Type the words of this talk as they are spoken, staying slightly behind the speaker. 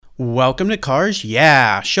Welcome to Cars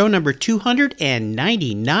Yeah, show number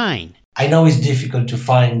 299. I know it's difficult to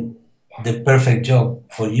find the perfect job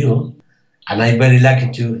for you, and I'm very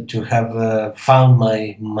lucky to have found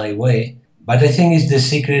my way. But I think it's the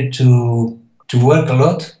secret to work a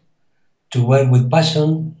lot, to work with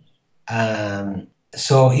passion.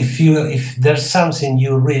 So if there's something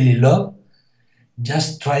you really love,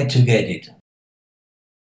 just try to get it.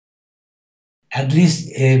 At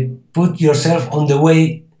least put yourself on the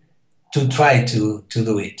way to try to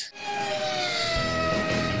do it.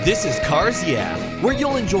 This is Cars Yeah, where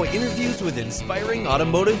you'll enjoy interviews with inspiring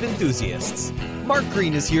automotive enthusiasts. Mark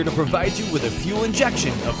Green is here to provide you with a fuel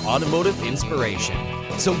injection of automotive inspiration.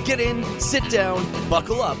 So get in, sit down,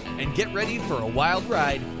 buckle up, and get ready for a wild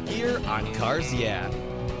ride here on Cars Yeah.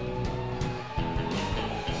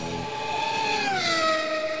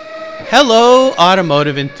 Hello,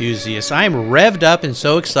 automotive enthusiasts. I am revved up and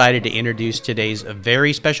so excited to introduce today's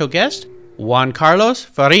very special guest, Juan Carlos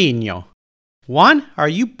Fariño. Juan, are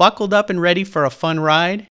you buckled up and ready for a fun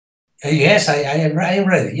ride? Yes, I am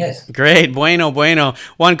ready, yes. Great, bueno.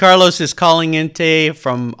 Juan Carlos is calling in today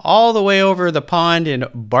from all the way over the pond in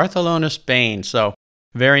Barcelona, Spain. So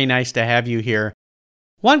very nice to have you here.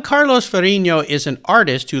 Juan Carlos Fariño is an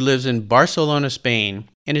artist who lives in Barcelona, Spain,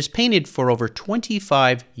 and has painted for over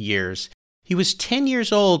 25 years. He was 10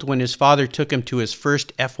 years old when his father took him to his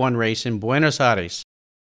first F1 race in Buenos Aires,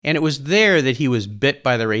 and it was there that he was bit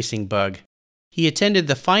by the racing bug. He attended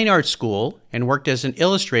the Fine Arts School and worked as an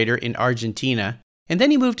illustrator in Argentina, and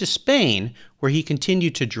then he moved to Spain, where he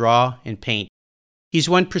continued to draw and paint. He's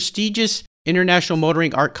won prestigious international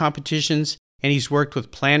motoring art competitions, and he's worked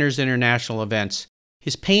with Planners International events.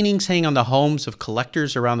 His paintings hang on the homes of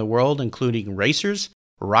collectors around the world, including racers,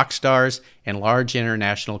 rock stars, and large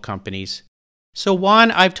international companies. So Juan,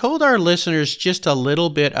 I've told our listeners just a little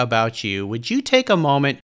bit about you. Would you take a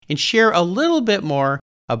moment and share a little bit more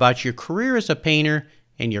about your career as a painter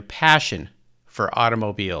and your passion for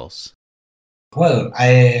automobiles? Well,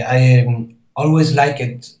 I always liked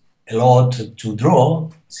it a lot to draw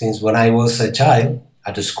since when I was a child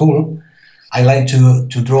at the school. I like to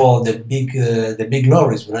draw the big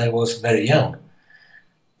lorries when I was very young.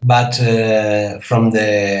 But from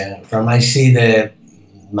I see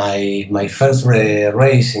my first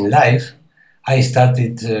race in life, I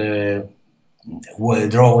started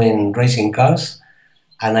drawing racing cars,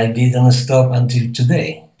 and I didn't stop until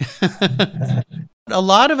today. A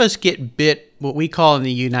lot of us get bit, what we call in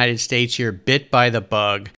the United States here, bit by the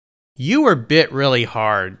bug. You were bit really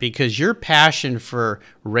hard because your passion for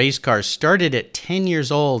race cars started at 10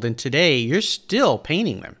 years old, and today you're still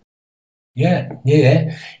painting them. Yeah.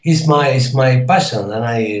 It's my passion, and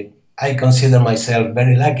I consider myself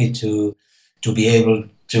very lucky to be able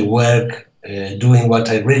to work doing what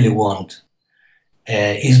I really want.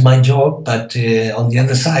 It's my job, but on the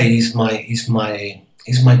other side is my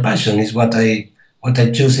passion. Is what I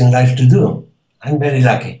choose in life to do. I'm very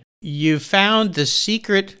lucky. You found the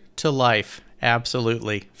secret to life.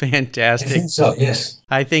 Absolutely. Fantastic. I think so, yes.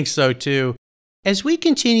 I think so too. As we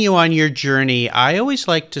continue on your journey, I always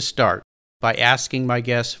like to start by asking my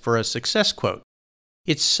guests for a success quote.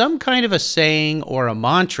 It's some kind of a saying or a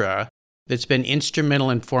mantra that's been instrumental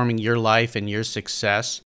in forming your life and your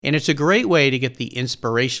success, and it's a great way to get the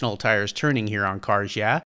inspirational tires turning here on Cars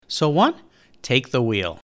Yeah. So Juan, take the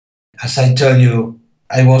wheel. As I tell you,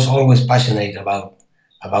 I was always passionate about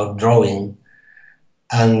drawing,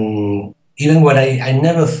 and even when I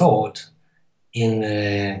never thought in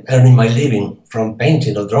earning my living from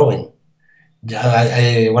painting or drawing.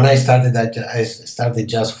 When I started, I started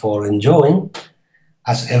just for enjoying,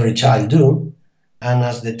 as every child do. And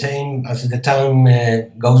as the time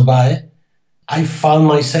goes by, I found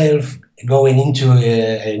myself going into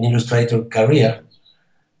an illustrator career,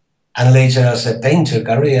 and later as a painter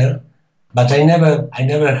career. But I never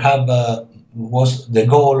have was the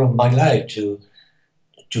goal of my life to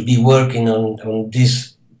be working on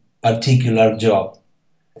this particular job.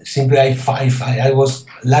 Simply, I was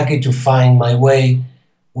lucky to find my way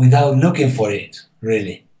without looking for it,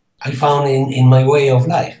 really. I found in my way of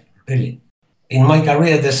life, really. In my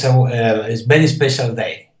career, there's a very special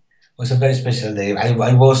day. It was a very special day.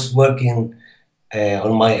 I was working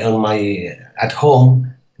on my at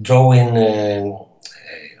home, drawing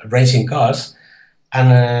racing cars,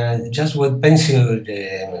 and just with pencil,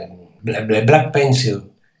 black pencil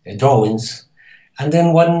drawings. And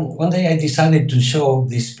then one day I decided to show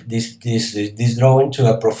this drawing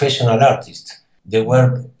to a professional artist. They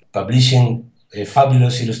were publishing a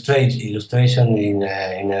fabulous illustration in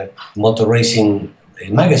a motor racing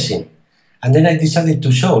magazine. And then I decided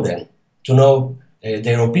to show them, to know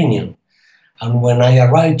their opinion. And when I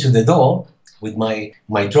arrived to the door with my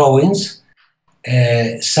drawings,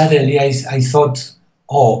 suddenly I thought,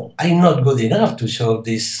 oh, I'm not good enough to show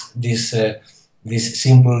these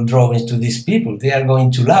simple drawings to these people. They are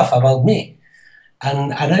going to laugh about me.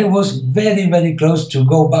 And I was very, very close to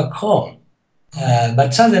go back home.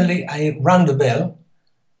 But suddenly I rang the bell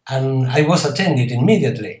and I was attended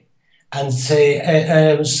immediately and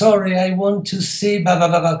say, sorry, I want to see, blah, blah,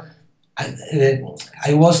 blah, blah.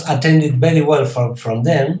 I was attended very well from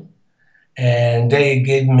them, and they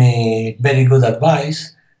gave me very good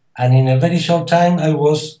advice. And in a very short time, I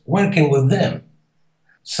was working with them.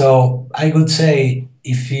 So I would say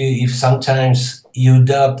if sometimes you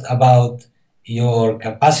doubt about your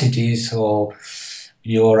capacities or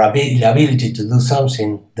your ability to do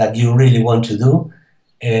something that you really want to do,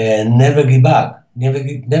 never give up.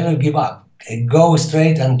 Never give up. Go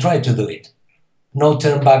straight and try to do it. No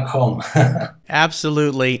turn back home.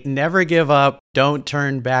 Absolutely. Never give up. Don't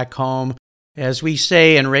turn back home. As we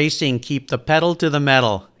say in racing, keep the pedal to the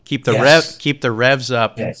metal. Keep the revs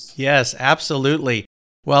up. Yes. Yes, absolutely.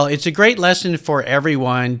 Well, it's a great lesson for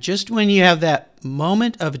everyone. Just when you have that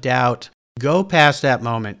moment of doubt, go past that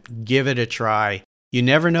moment. Give it a try. You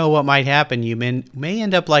never know what might happen. You may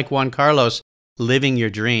end up like Juan Carlos, living your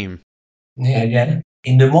dream. Yeah.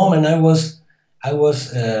 In the moment I was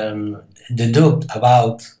deduced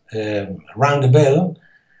about rang the bell.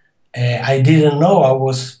 I didn't know I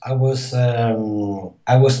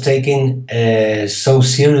was taking a so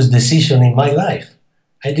serious decision in my life.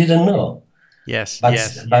 I didn't know. Yes.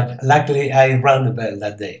 But luckily I rang the bell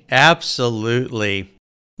that day. Absolutely.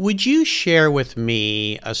 Would you share with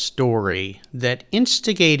me a story that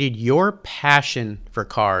instigated your passion for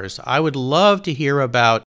cars? I would love to hear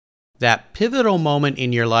about that pivotal moment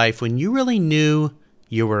in your life when you really knew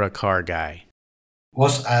you were a car guy.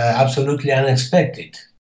 Was absolutely unexpected.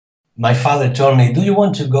 My father told me, do you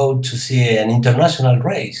want to go to see an international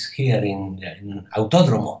race here in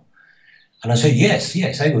Autódromo? And I said,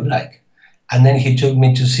 yes, I would like. And then he took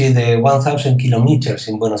me to see the 1,000 kilometers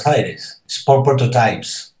in Buenos Aires, sport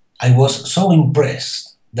prototypes. I was so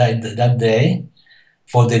impressed that day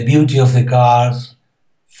for the beauty of the cars,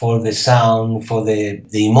 for the sound, for the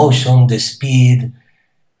emotion, the speed.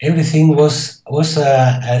 Everything was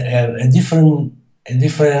a different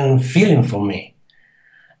feeling for me.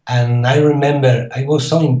 And I remember I was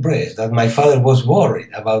so impressed that my father was worried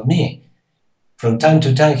about me. From time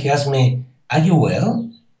to time, he asked me, are you well?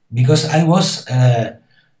 Because I was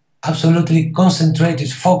absolutely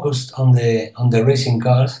concentrated, focused on the racing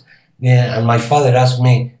cars. Yeah, and my father asked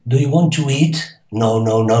me, do you want to eat?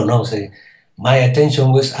 No. Say, my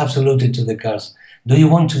attention was absolutely to the cars. Do you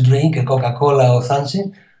want to drink a Coca-Cola or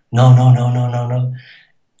something? No.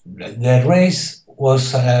 The race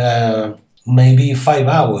was maybe 5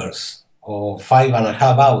 hours or 5.5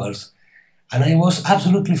 hours. And I was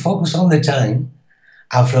absolutely focused all the time.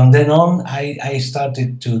 And from then on, I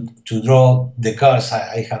started to draw the cars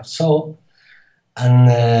I have saw.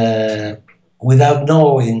 And without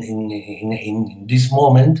knowing in this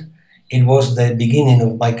moment, it was the beginning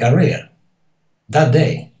of my career. That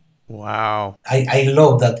day. Wow. I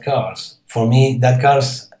love that cars. For me, that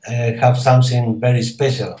cars have something very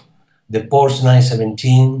special. The Porsche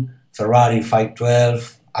 917, Ferrari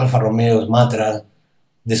 512, Alfa Romeo's Matra,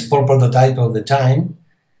 the sport prototype of the time.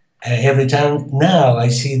 Every time now I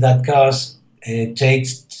see that cars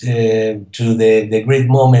takes to the great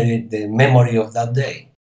moment, the memory of that day.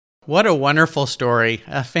 What a wonderful story.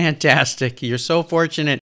 Fantastic. You're so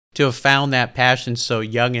fortunate to have found that passion so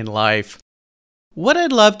young in life. What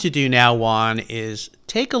I'd love to do now, Juan, is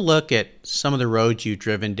take a look at some of the roads you've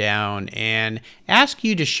driven down and ask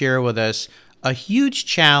you to share with us a huge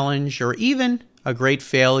challenge or even a great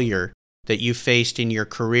failure that you faced in your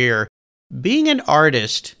career. Being an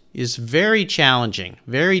artist is very challenging,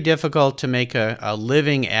 very difficult to make a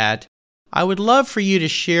living at. I would love for you to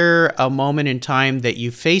share a moment in time that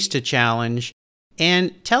you faced a challenge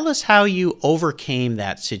and tell us how you overcame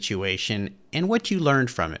that situation and what you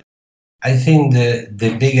learned from it. I think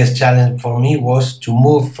the biggest challenge for me was to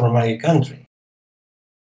move from my country,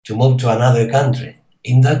 to move to another country.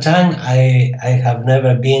 In that time, I have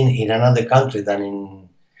never been in another country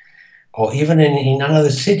or even in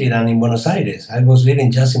another city than in Buenos Aires. I was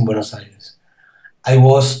living just in Buenos Aires. I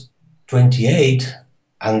was 28,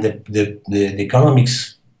 and the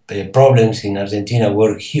economics problems in Argentina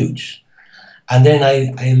were huge. And then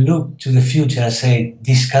I looked to the future and say,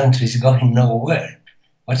 this country is going nowhere.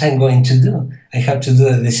 What I'm going to do? I have to do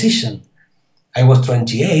a decision. I was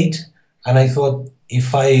 28, and I thought,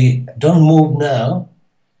 if I don't move now,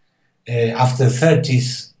 after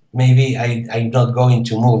 30s, maybe I'm not going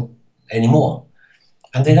to move anymore.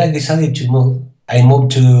 And then I decided to move. I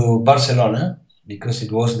moved to Barcelona because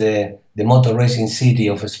it was the motor racing city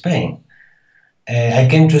of Spain. I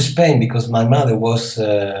came to Spain because my mother was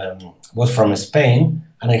from Spain,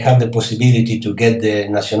 and I had the possibility to get the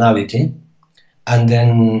nationality. And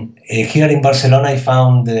then here in Barcelona, I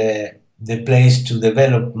found the place to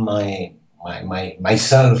develop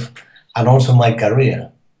myself and also my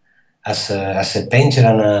career as a painter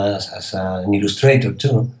and as an illustrator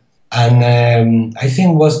too. And I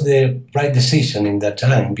think was the right decision in that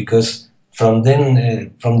time, because from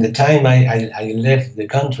the time I left the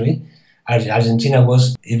country, Argentina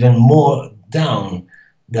was even more down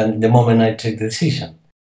than the moment I took the decision.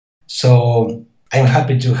 So I'm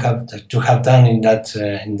happy to have done in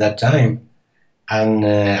that time. And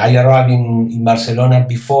I arrived in Barcelona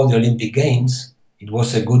before the Olympic Games. It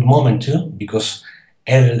was a good moment too, because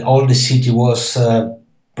all the city was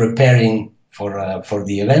preparing for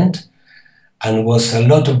the event, and it was a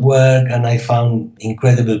lot of work. And I found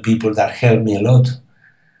incredible people that helped me a lot.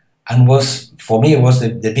 And for me, it was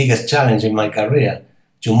the biggest challenge in my career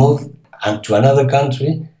to move to another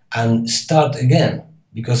country and start again,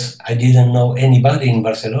 because I didn't know anybody in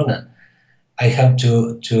Barcelona. I have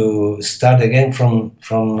to start again from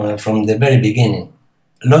the very beginning.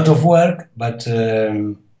 A lot of work, but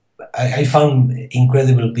I found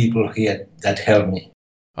incredible people here that helped me.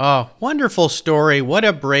 Oh, wonderful story. What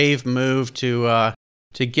a brave move to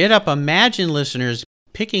get up. Imagine, listeners,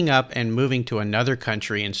 picking up and moving to another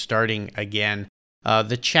country and starting again.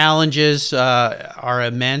 The challenges are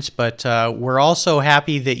immense, but we're also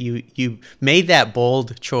happy that you made that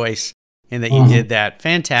bold choice and that you did that.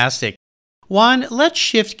 Fantastic. Juan, let's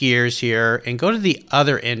shift gears here and go to the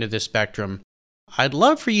other end of the spectrum. I'd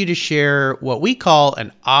love for you to share what we call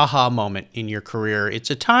an aha moment in your career. It's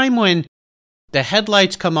a time when the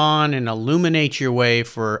headlights come on and illuminate your way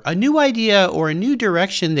for a new idea or a new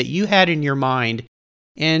direction that you had in your mind.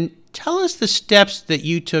 And tell us the steps that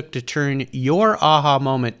you took to turn your aha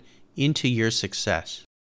moment into your success.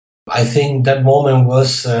 I think that moment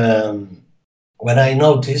was when I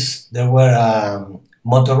noticed there were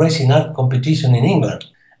motor racing art competition in England.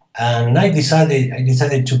 And I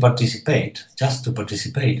decided to participate, just to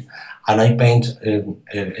participate. And I paint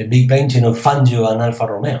a big painting of Fangio and Alfa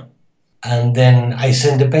Romeo. And then I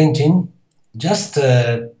sent the painting, just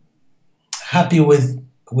happy with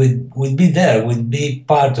be there, with be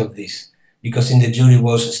part of this. Because in the jury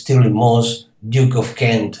was Stirling Moss, Duke of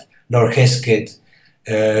Kent, Lord Hesketh,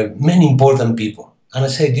 many important people. And I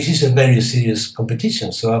said, this is a very serious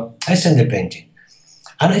competition. So I sent the painting.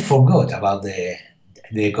 And I forgot about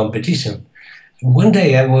the competition. One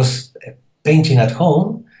day I was painting at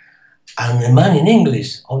home, and a man in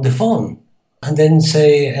English on the phone, and then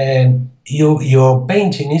say, your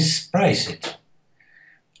painting is priced.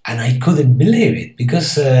 And I couldn't believe it,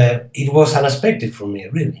 because it was unexpected for me,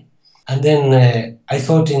 really. And then I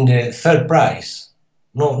thought in the third prize,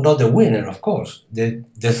 not the winner, of course. The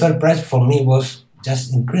third prize for me was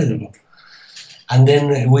just incredible. And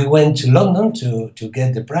then we went to London to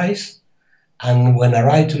get the prize. And when I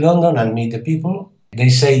arrived to London and meet the people, they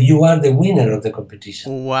say, you are the winner of the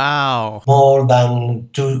competition. Wow. More than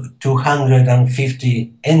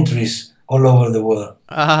 250 entries all over the world.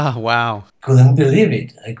 Ah, wow. Couldn't believe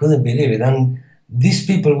it. I couldn't believe it. And these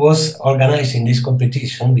people was organizing this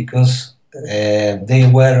competition because they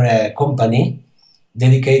were a company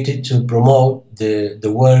dedicated to promote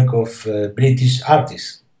the work of British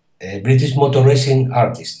artists, British motor racing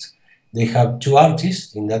artists. They have two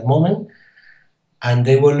artists in that moment, and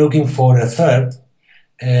they were looking for a third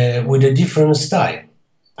with a different style.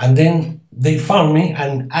 And then they found me,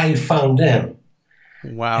 and I found them.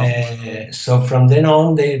 Wow. So from then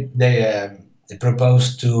on, they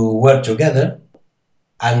proposed to work together.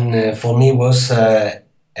 And for me was a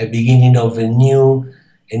beginning of a new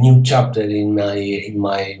chapter in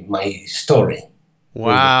my story.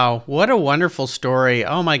 Wow, really. What a wonderful story.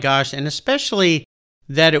 Oh my gosh, and especially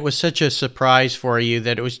that it was such a surprise for you,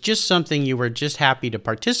 that it was just something you were just happy to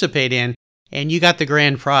participate in, and you got the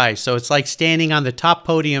grand prize. So it's like standing on the top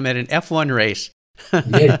podium at an F1 race.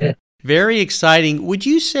 Yeah. Very exciting. Would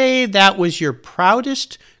you say that was your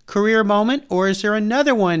proudest career moment, or is there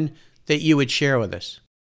another one that you would share with us?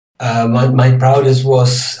 My proudest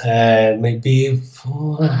was maybe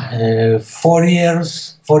 4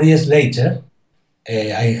 years later.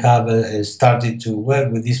 I have started to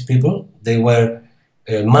work with these people. They were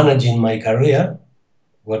managing my career,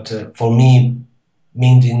 what for me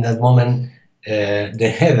meant in that moment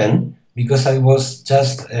the heaven, because I was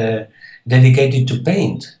just dedicated to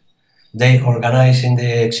paint. They organizing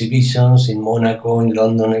the exhibitions in Monaco, in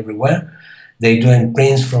London, everywhere. They doing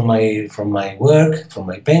prints from my work, from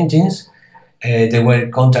my paintings. They were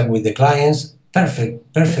in contact with the clients.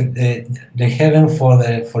 Perfect. The heaven for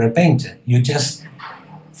a painter. You just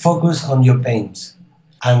focus on your paints.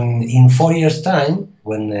 And in 4 years' time,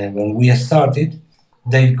 when we started,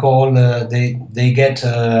 they get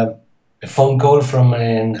a phone call from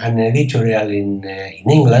an editorial in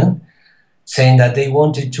England, saying that they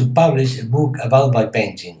wanted to publish a book about my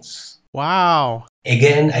paintings. Wow.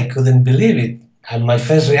 Again, I couldn't believe it. And my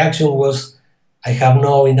first reaction was, I have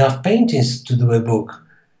no enough paintings to do a book.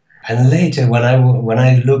 And later, when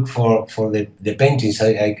I look for the paintings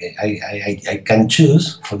I can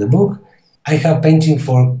choose for the book, I have painting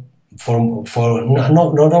for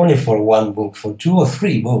not only for one book, for 2 or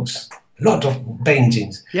 3 books. A lot of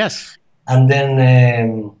paintings. Yes. And then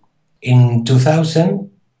in 2000,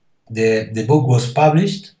 the book was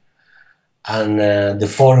published, and the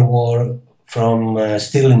foreword from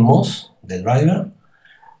Stirling Moss, the driver,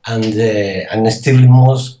 and Stirling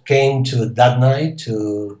Moss came to that night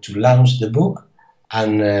to launch the book.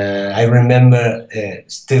 And I remember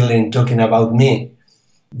Stirling talking about me,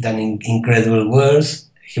 that incredible words.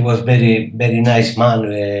 He was very, very nice man,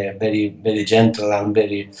 very gentle and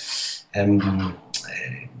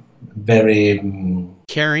very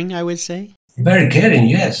caring, I would say. Very caring,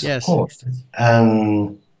 yes. Yes. Of course.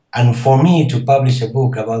 And for me to publish a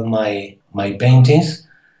book about my paintings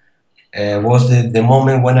was the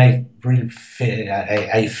moment when I really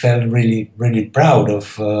I felt really, really proud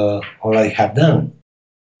of all I have done.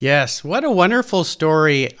 Yes, what a wonderful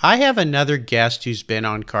story. I have another guest who's been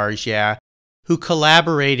on Cars Yeah, who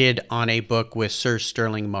collaborated on a book with Sir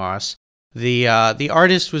Stirling Moss. The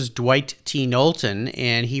artist was Dwight T. Knowlton,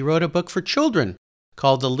 and he wrote a book for children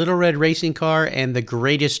called The Little Red Racing Car and the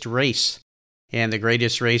Greatest Race. And the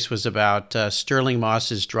Greatest Race was about Stirling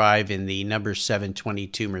Moss's drive in the number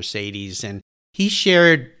 722 Mercedes. And he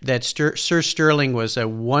shared that Sir Stirling was a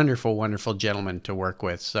wonderful, wonderful gentleman to work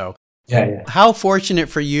with. So yeah. How fortunate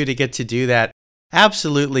for you to get to do that.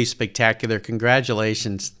 Absolutely spectacular.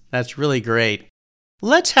 Congratulations. That's really great.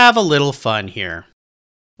 Let's have a little fun here.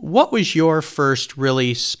 What was your first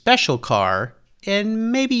really special car?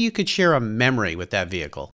 And maybe you could share a memory with that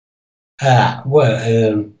vehicle. As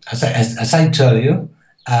I tell you,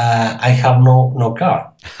 I have no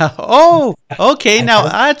car. Oh, okay. Now,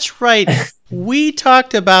 that's right. We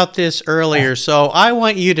talked about this earlier, so I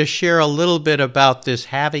want you to share a little bit about this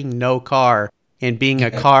having no car and being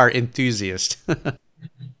a car enthusiast.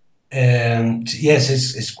 Yes,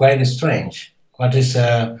 it's quite strange. But it's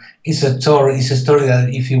a story that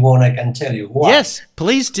if you want, I can tell you. Why. Yes,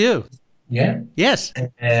 please do. Yeah? Yes.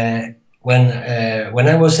 When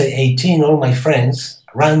I was 18, all my friends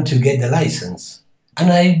ran to get the license.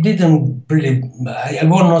 And I didn't really, I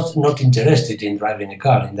was not interested in driving a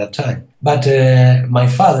car in that time. But my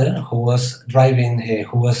father, who was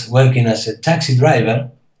working as a taxi driver,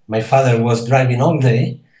 my father was driving all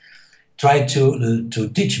day, tried to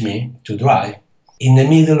teach me to drive in the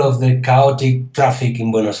middle of the chaotic traffic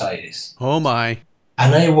in Buenos Aires. Oh my.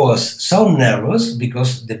 And I was so nervous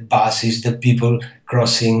because the buses, the people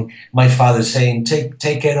crossing, my father saying, take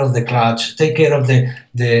care of the clutch, take care of the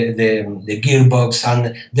gearbox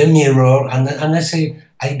and the mirror. And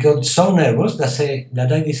I got so nervous that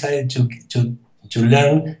I decided to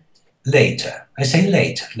learn later. I say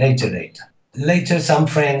later. Later, some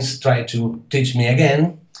friends try to teach me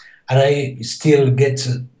again, and I still get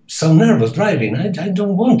so nervous driving. I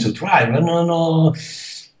don't want to drive. No.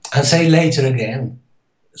 And say later again.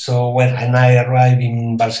 So when I arrived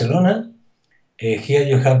in Barcelona, here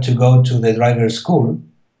you have to go to the driver's school,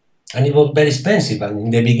 and it was very expensive. And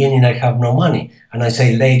in the beginning, I have no money, and I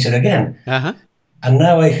say later again. Uh-huh. And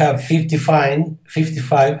now I have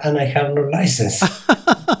 55, and I have no license.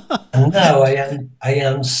 And now I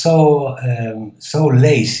am so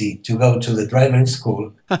lazy to go to the driving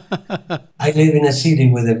school. I live in a city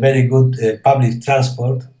with a very good public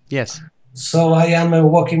transport. Yes. So I am a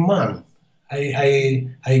walking man.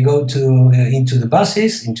 I go into the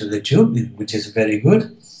buses, into the tube, which is very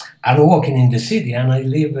good, and walking in the city, and I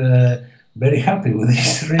live very happy with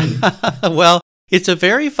this, really. Well, it's a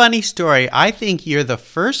very funny story. I think you're the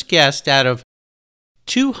first guest out of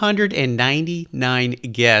 299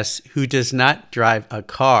 guests who does not drive a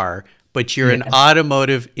car, but you're an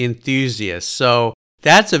automotive enthusiast. So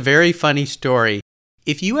that's a very funny story.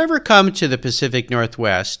 If you ever come to the Pacific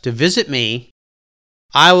Northwest to visit me,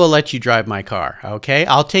 I will let you drive my car, okay?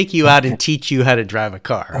 I'll take you out and teach you how to drive a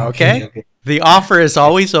car, okay? The offer is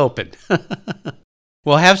always open.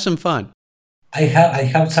 We'll have some fun. I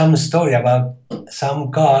have some story about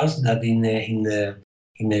some cars that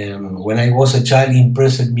when I was a child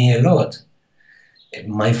impressed me a lot.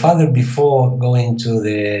 My father, before going to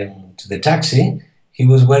the taxi, he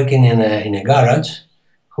was working in a garage,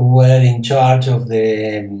 who were in charge of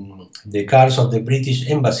the cars of the British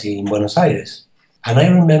Embassy in Buenos Aires. And I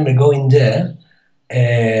remember going there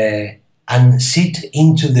and sit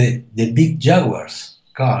into the big Jaguars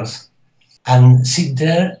cars and sit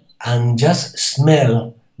there and just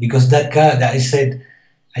smell, because that car that I said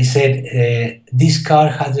this car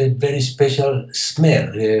has a very special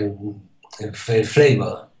smell,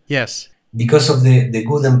 flavor. Yes. Because of the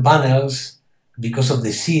wooden panels, because of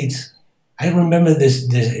the seats. I remember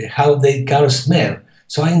how the car smell.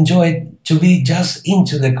 So I enjoyed to be just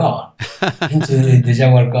into the car, into the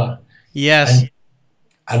Jaguar car. Yes.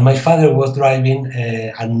 And my father was driving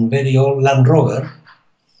a very old Land Rover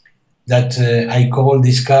that I call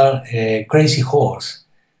this car Crazy Horse,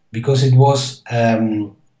 because it was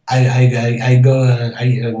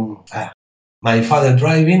my father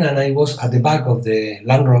driving, and I was at the back of the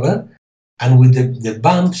Land Rover, and with the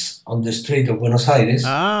bumps on the street of Buenos Aires,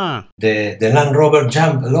 the Land Rover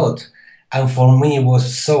jumped a lot, and for me it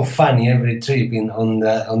was so funny every trip on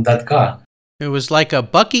that car. It was like a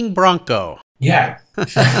bucking bronco. Yeah.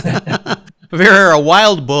 Or a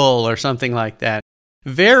wild bull or something like that.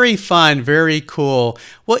 Very fun, very cool.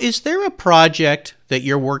 Well, is there a project that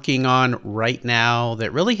you're working on right now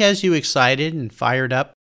that really has you excited and fired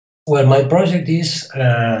up? Well, my project is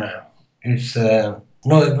not a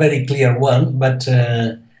very clear one, but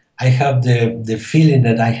I have the feeling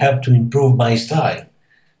that I have to improve my style,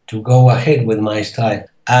 to go ahead with my style.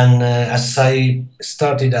 And as I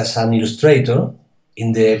started as an illustrator,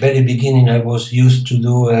 in the very beginning I was used to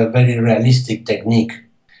do a very realistic technique.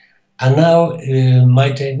 And now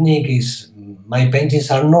my paintings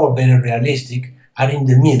are not very realistic, are in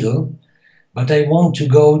the middle, but I want to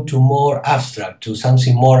go to more abstract, to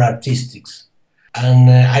something more artistic. And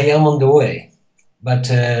I am on the way. But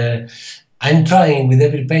I'm trying with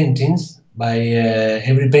every painting.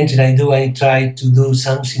 Every painting I do, I try to do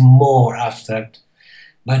something more abstract.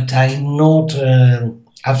 But I'm not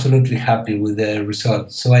absolutely happy with the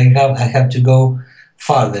result. So I have to go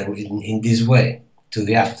farther in this way, to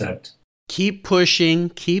the abstract. Keep pushing,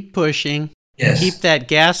 keep pushing. Yes. Keep that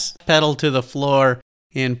gas pedal to the floor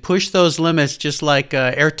and push those limits just like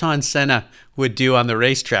Ayrton Senna would do on the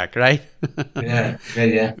racetrack, right? Yeah.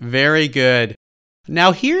 Very good.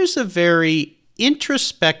 Now here's a very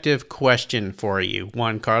introspective question for you,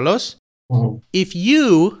 Juan Carlos. Mm-hmm. If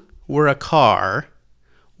you were a car,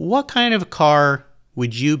 what kind of car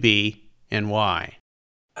would you be and why?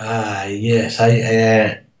 Yes,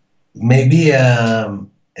 maybe a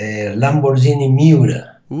Lamborghini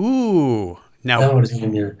Miura. Ooh, now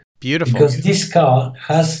Lamborghini Miura. Beautiful. Because this car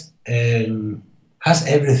has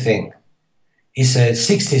everything. It's a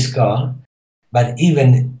 60s car, but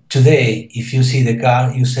even today, if you see the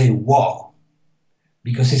car, you say, wow,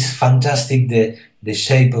 because it's fantastic, the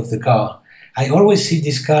shape of the car. I always see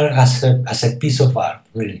this car as a piece of art,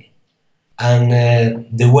 really. And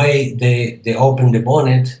the way they open the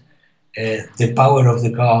bonnet, the power of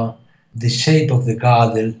the car, the shape of the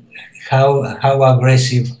car, how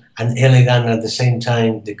aggressive and elegant at the same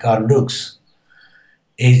time the car looks.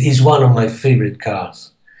 It is one of my favorite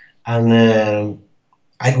cars. And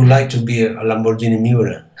I would like to be a Lamborghini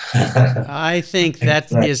Miura. I think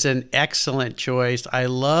that is an excellent choice. I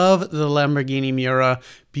love the Lamborghini Miura.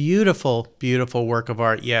 Beautiful, beautiful work of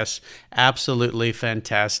art. Yes, absolutely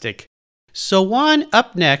fantastic. So Juan,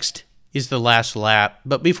 up next is the last lap.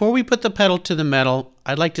 But before we put the pedal to the metal,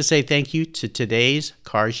 I'd like to say thank you to today's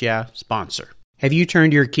Cars Yeah sponsor. Have you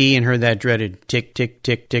turned your key and heard that dreaded tick, tick,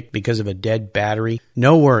 tick, tick because of a dead battery?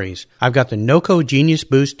 No worries. I've got the NOCO Genius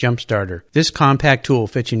Boost Jump Starter. This compact tool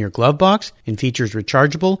fits in your glove box and features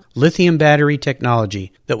rechargeable lithium battery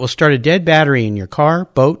technology that will start a dead battery in your car,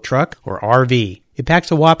 boat, truck, or RV. It packs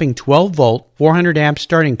a whopping 12-volt, 400 amp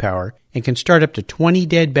starting power and can start up to 20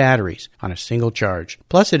 dead batteries on a single charge.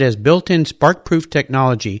 Plus, it has built-in spark-proof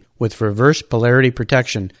technology with reverse polarity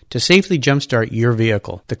protection to safely jumpstart your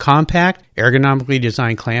vehicle. The compact, ergonomically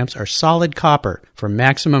designed clamps are solid copper for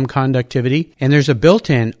maximum conductivity, and there's a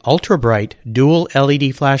built-in ultra-bright dual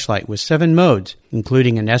LED flashlight with 7 modes,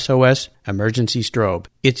 including an SOS emergency strobe.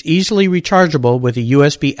 It's easily rechargeable with a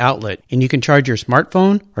USB outlet, and you can charge your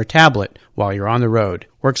smartphone or tablet while you're on the road.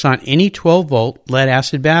 Works on any 12-volt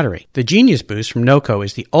lead-acid battery. The Genius Boost from NOCO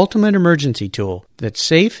is the ultimate emergency tool that's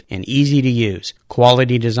safe and easy to use.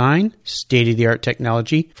 Quality design, state-of-the-art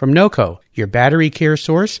technology from NOCO, your battery care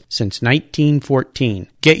source since 1914.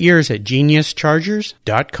 Get yours at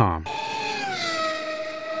geniuschargers.com.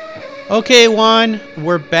 Okay, Juan,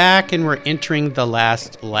 we're back and we're entering the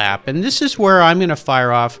last lap. And this is where I'm going to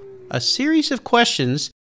fire off a series of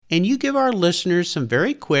questions, and you give our listeners some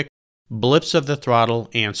very quick blips of the throttle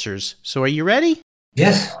answers. So are you ready?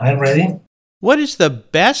 Yes, I'm ready. What is the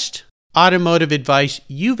best automotive advice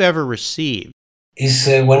you've ever received? Is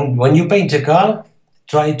when you paint a car,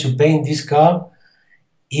 try to paint this car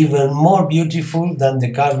even more beautiful than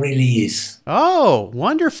the car really is. Oh,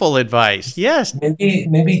 wonderful advice. Yes.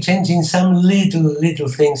 Maybe changing some little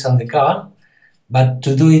things on the car, but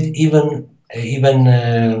to do it even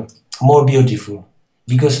more beautiful.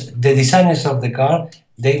 Because the designers of the car,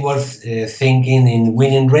 they were thinking in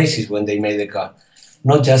winning races when they made the car,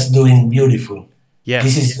 not just doing beautiful. Yes.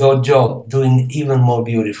 This is your job, doing even more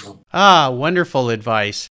beautiful. Ah, wonderful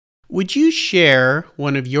advice. Would you share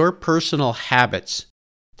one of your personal habits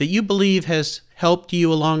that you believe has helped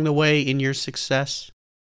you along the way in your success?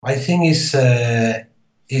 I think is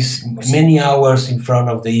many hours in front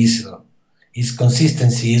of the easel. It's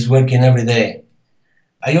consistency, it's working every day.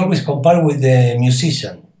 I always compare with the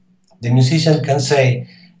musician. The musician can say,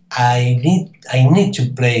 I need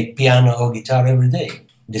to play piano or guitar every day.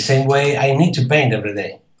 The same way I need to paint every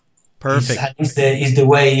day. Perfect. It's the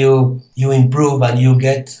way you improve and you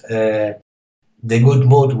get the good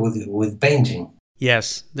mood with painting.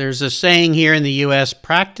 Yes, there's a saying here in the U.S.,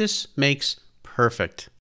 practice makes perfect.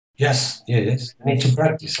 Yes. You need to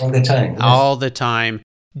practice all the time. Yes. All the time.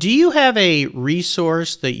 Do you have a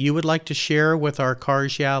resource that you would like to share with our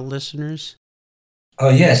Cars Yeah listeners? Oh,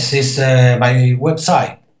 yes, it's my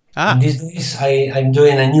website. In these days, I'm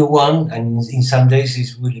doing a new one, and in some days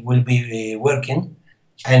it will be working.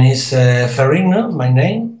 And it's Ferrigno, my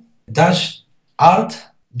name,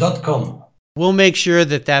 -art.com. We'll make sure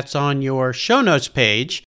that that's on your show notes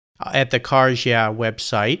page at the Cars Yeah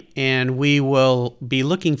website, and we will be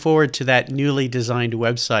looking forward to that newly designed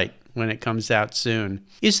website when it comes out soon.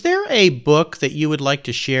 Is there a book that you would like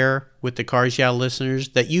to share with the Cars Yeah listeners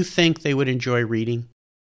that you think they would enjoy reading?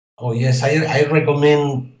 Oh, yes, I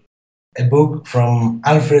recommend a book from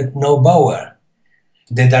Alfred Neubauer,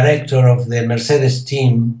 the director of the Mercedes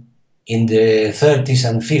team in the 30s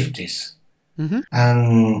and 50s. Mm-hmm.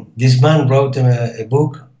 And this man wrote a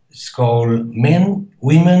book. It's called Men,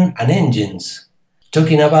 Women, and Engines,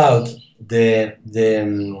 talking about the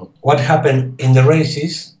what happened in the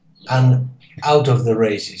races and out of the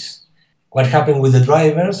races, what happened with the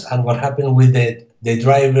drivers and what happened with the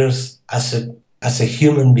drivers as a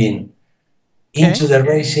human being, into the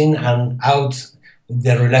racing and out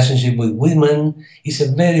the relationship with women. It's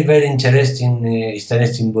a very, very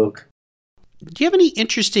interesting book. Do you have any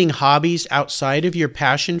interesting hobbies outside of your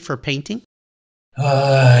passion for painting?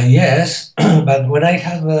 Yes, but when I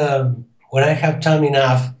have time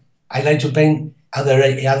enough, I like to paint other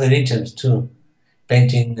items too,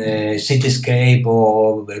 painting cityscape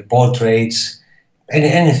or portraits,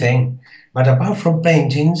 anything. But apart from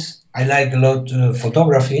paintings, I like a lot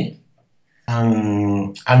photography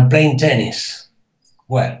and playing tennis.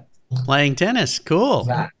 Well, playing tennis, cool.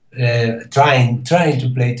 Trying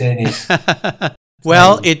to play tennis.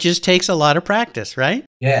 Well, it just takes a lot of practice, right?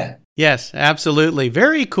 Yeah. Yes, absolutely.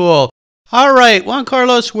 Very cool. All right, Juan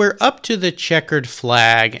Carlos, we're up to the checkered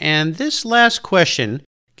flag, and this last question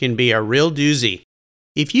can be a real doozy.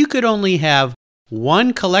 If you could only have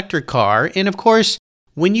one collector car, and of course,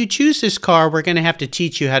 when you choose this car, we're going to have to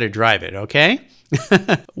teach you how to drive it, okay?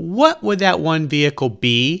 What would that one vehicle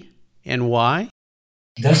be and why?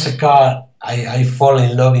 There's a car I fall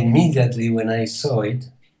in love immediately when I saw it.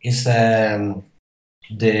 It's the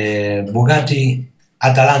Bugatti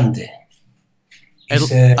Atlante.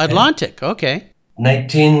 Atlantic, okay.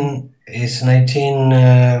 19, I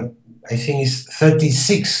think it's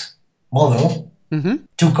 36 model. Mm-hmm.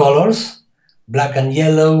 2 colors, black and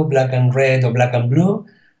yellow, black and red, or black and blue.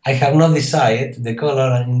 I have not decided the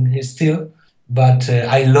color still, but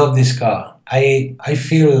I love this car. I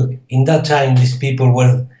feel in that time these people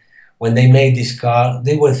were, when they made this car,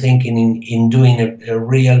 they were thinking in doing a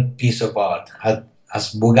real piece of art,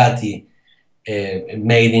 as Bugatti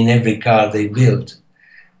made in every car they built.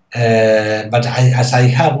 But as I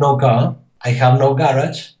have no car, I have no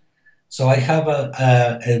garage, so I have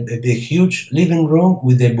a huge living room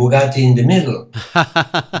with the Bugatti in the middle,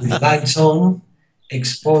 with lights on,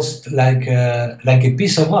 exposed like a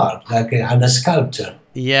piece of art, like a sculpture.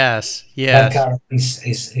 Yes. That car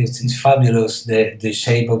is fabulous. The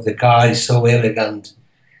shape of the car is so elegant.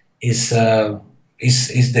 Is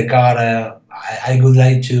the car I would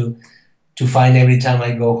like to find every time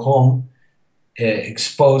I go home,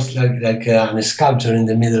 exposed like a sculpture in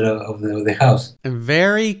the middle of the house.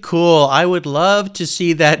 Very cool. I would love to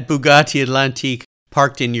see that Bugatti Atlantique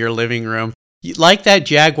parked in your living room. Like that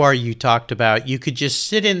Jaguar you talked about, you could just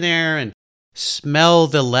sit in there and smell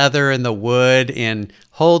the leather and the wood and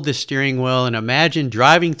hold the steering wheel and imagine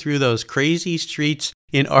driving through those crazy streets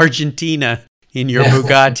in Argentina in your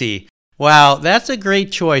Bugatti. Wow, that's a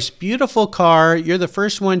great choice. Beautiful car. You're the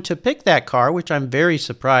first one to pick that car, which I'm very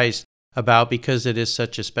surprised about because it is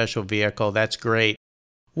such a special vehicle. That's great.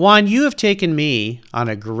 Juan, you have taken me on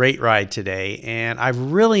a great ride today, and I've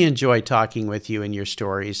really enjoyed talking with you and your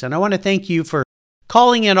stories. And I want to thank you for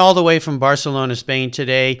calling in all the way from Barcelona, Spain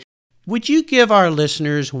today. Would you give our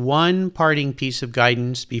listeners one parting piece of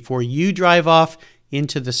guidance before you drive off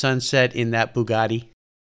into the sunset in that Bugatti?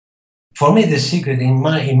 For me, the secret in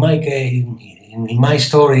my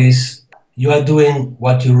story is you are doing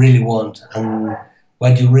what you really want and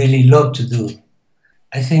what you really love to do.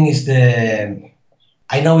 I think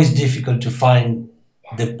I know it's difficult to find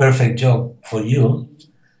the perfect job for you,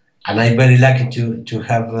 and I'm very lucky to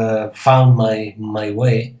have found my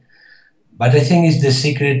way. But I think it's the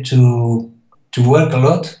secret to work a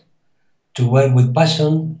lot, to work with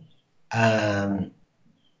passion.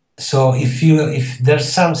 So if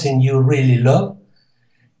there's something you really love,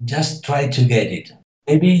 just try to get it.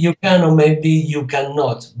 Maybe you can or maybe you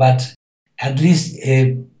cannot, but at least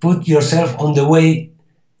put yourself on the way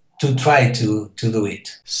to try to do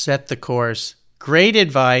it. Set the course. Great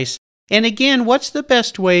advice. And again, what's the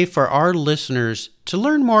best way for our listeners to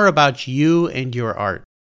learn more about you and your art?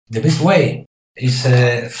 The best way is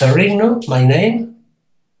Ferrigno, my name,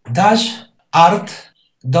 -art.com.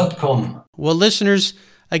 Well, listeners,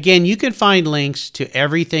 again, you can find links to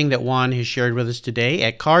everything that Juan has shared with us today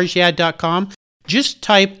at carsyeah.com. Just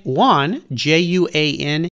type Juan,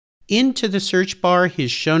 Juan, into the search bar.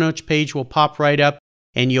 His show notes page will pop right up,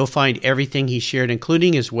 and you'll find everything he shared,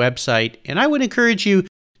 including his website. And I would encourage you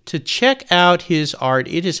to check out his art.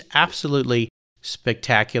 It is absolutely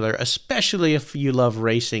spectacular, especially if you love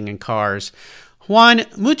racing and cars. Juan,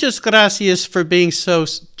 muchas gracias for being so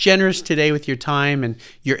generous today with your time and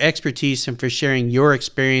your expertise and for sharing your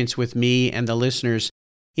experience with me and the listeners.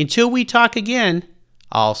 Until we talk again,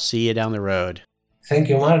 I'll see you down the road. Thank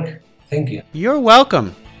you, Mark. Thank you. You're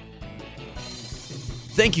welcome.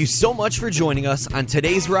 Thank you so much for joining us on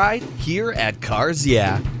today's ride here at Cars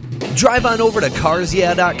Yeah. Drive on over to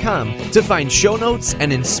carsyeah.com to find show notes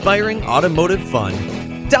and inspiring automotive fun.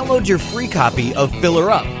 Download your free copy of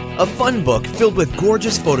Filler Up, a fun book filled with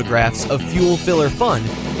gorgeous photographs of fuel filler fun,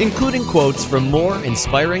 including quotes from more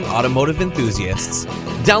inspiring automotive enthusiasts.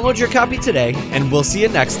 Download your copy today, and we'll see you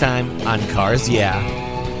next time on Cars Yeah.